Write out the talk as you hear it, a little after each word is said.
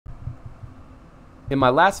In my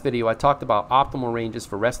last video, I talked about optimal ranges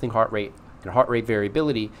for resting heart rate and heart rate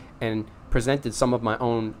variability and presented some of my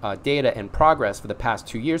own data and progress for the past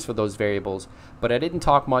 2 years for those variables, but I didn't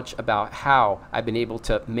talk much about how I've been able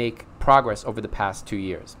to make progress over the past 2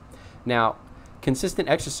 years. Now, consistent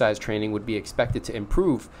exercise training would be expected to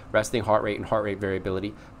improve resting heart rate and heart rate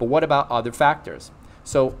variability, but what about other factors?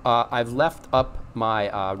 So I've left up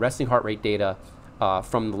my resting heart rate data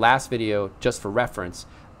from the last video just for reference,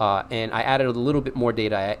 and I added a little bit more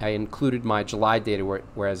data. I included my July data,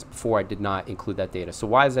 whereas before I did not include that data. So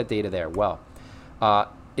why is that data there? Well,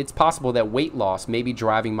 it's possible that weight loss may be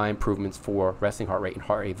driving my improvements for resting heart rate and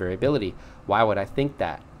heart rate variability. Why would I think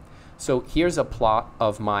that? So here's a plot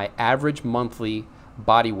of my average monthly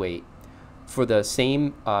body weight for the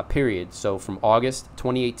same period, so from August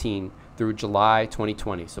 2018 through July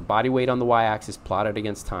 2020. So body weight on the y-axis plotted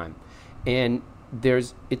against time. And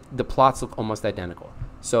the plots look almost identical.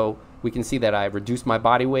 So we can see that I reduced my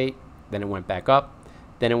body weight, then it went back up,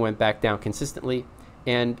 then it went back down consistently,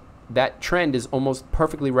 and that trend is almost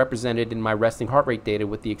perfectly represented in my resting heart rate data,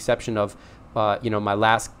 with the exception of my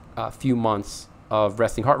last few months of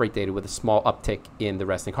resting heart rate data with a small uptick in the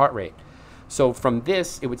resting heart rate. So from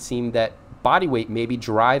this, it would seem that body weight may be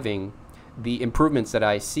driving the improvements that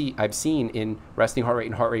I've seen in resting heart rate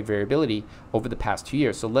and heart rate variability over the past 2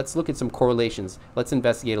 years. So let's look at some correlations. Let's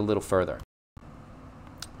investigate a little further.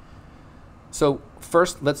 So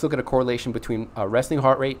first, let's look at a correlation between resting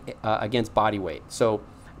heart rate against body weight. So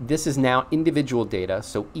this is now individual data.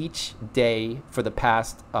 So each day for the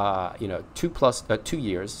past 2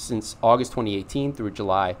 years, since August 2018 through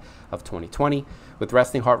July of 2020, with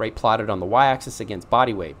resting heart rate plotted on the y-axis against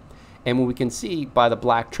body weight. And what we can see by the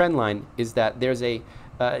black trend line is that there's a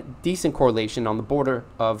decent correlation on the border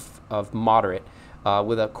of moderate,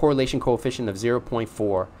 with a correlation coefficient of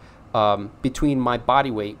 0.4 between my body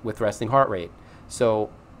weight with resting heart rate. So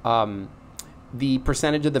the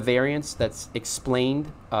percentage of the variance that's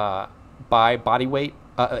explained by body weight,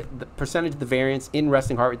 the percentage of the variance in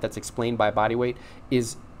resting heart rate that's explained by body weight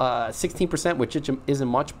is 16%, which isn't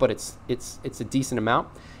much, but it's a decent amount.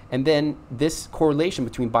 And then this correlation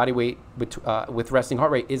between body weight with resting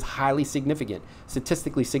heart rate is highly significant,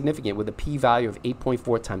 statistically significant, with a p-value of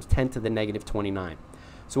 8.4 times 10 to the negative 29.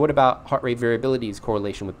 So what about heart rate variability's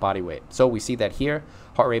correlation with body weight? So we see that here,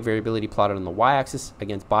 heart rate variability plotted on the y-axis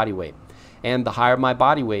against body weight. And the higher my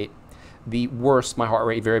body weight, the worse my heart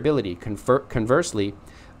rate variability. Conversely,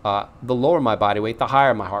 the lower my body weight, the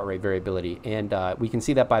higher my heart rate variability. And we can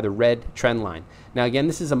see that by the red trend line. Now again,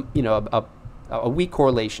 this is a weak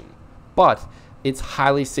correlation, but it's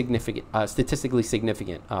highly significant, statistically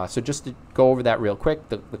significant. So just to go over that real quick,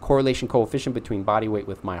 the correlation coefficient between body weight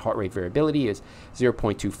with my heart rate variability is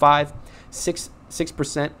 0.25.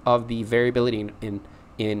 6% of the variability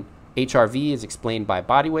in HRV is explained by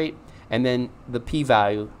body weight, and then the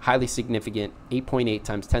p-value, highly significant, 8.8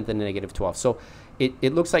 times 10 to the negative 12. So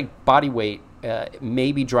it looks like body weight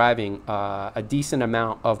may be driving a decent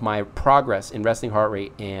amount of my progress in resting heart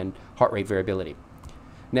rate and heart rate variability.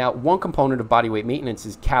 Now, one component of body weight maintenance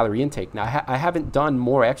is calorie intake. Now, I haven't done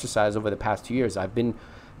more exercise over the past 2 years. I've been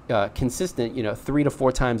consistent, 3 to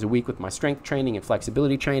 4 times a week with my strength training and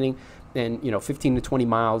flexibility training, and 15 to 20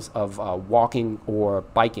 miles of walking or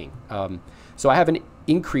biking. So I haven't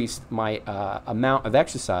increased my amount of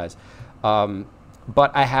exercise,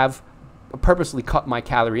 but I have purposely cut my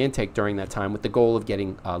calorie intake during that time with the goal of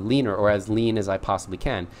getting leaner, or as lean as I possibly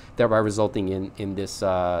can, thereby resulting in this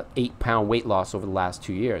 8-pound weight loss over the last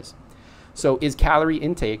 2 years. So is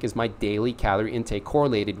my daily calorie intake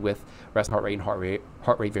correlated with resting heart rate and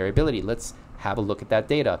heart rate variability? Let's have a look at that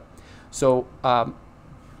data. So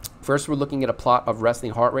first, we're looking at a plot of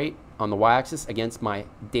resting heart rate on the y-axis against my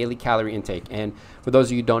daily calorie intake. And for those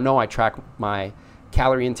of you who don't know, I track my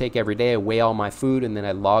calorie intake every day. I weigh all my food, and then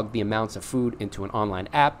I log the amounts of food into an online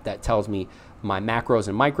app that tells me my macros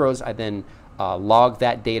and micros. I then log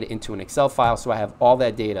that data into an Excel file, so I have all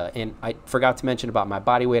that data. And I forgot to mention about my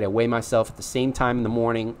body weight. I weigh myself at the same time in the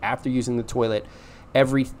morning after using the toilet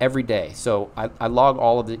every day. So I log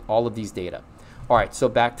all of these data. All right, so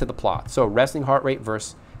back to the plot. So resting heart rate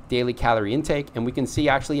versus daily calorie intake, and we can see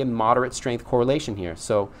actually a moderate strength correlation here.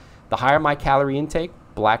 So the higher my calorie intake,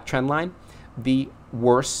 black trend line, the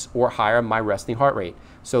worse or higher my resting heart rate.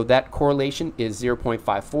 So that correlation is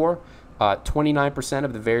 0.54. 29%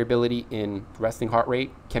 of the variability in resting heart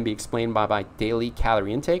rate can be explained by my daily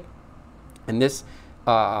calorie intake. And this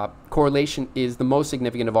correlation is the most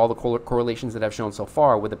significant of all the correlations that I've shown so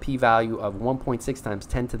far, with a p-value of 1.6 times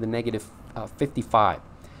 10 to the negative 55.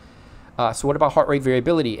 So what about heart rate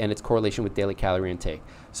variability and its correlation with daily calorie intake?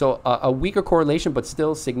 So a weaker correlation, but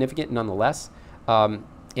still significant nonetheless.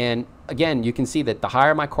 And again, you can see that the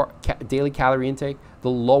higher my daily calorie intake, the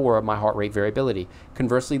lower my heart rate variability.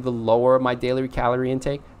 Conversely, the lower my daily calorie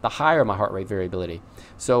intake, the higher my heart rate variability.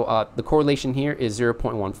 So the correlation here is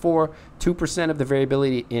 0.14. 2% of the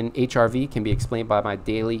variability in HRV can be explained by my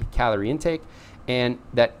daily calorie intake. And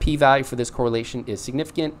that p-value for this correlation is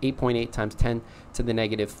significant, 8.8 times 10 to the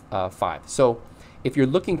negative 5. So if you're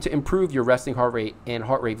looking to improve your resting heart rate and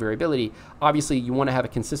heart rate variability, obviously you want to have a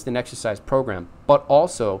consistent exercise program, but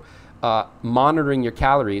also monitoring your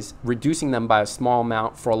calories, reducing them by a small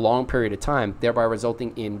amount for a long period of time, thereby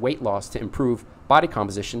resulting in weight loss to improve body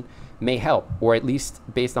composition may help, or at least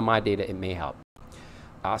based on my data, it may help.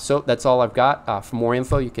 So that's all I've got. For more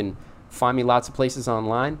info, you can find me lots of places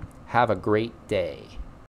online. Have a great day.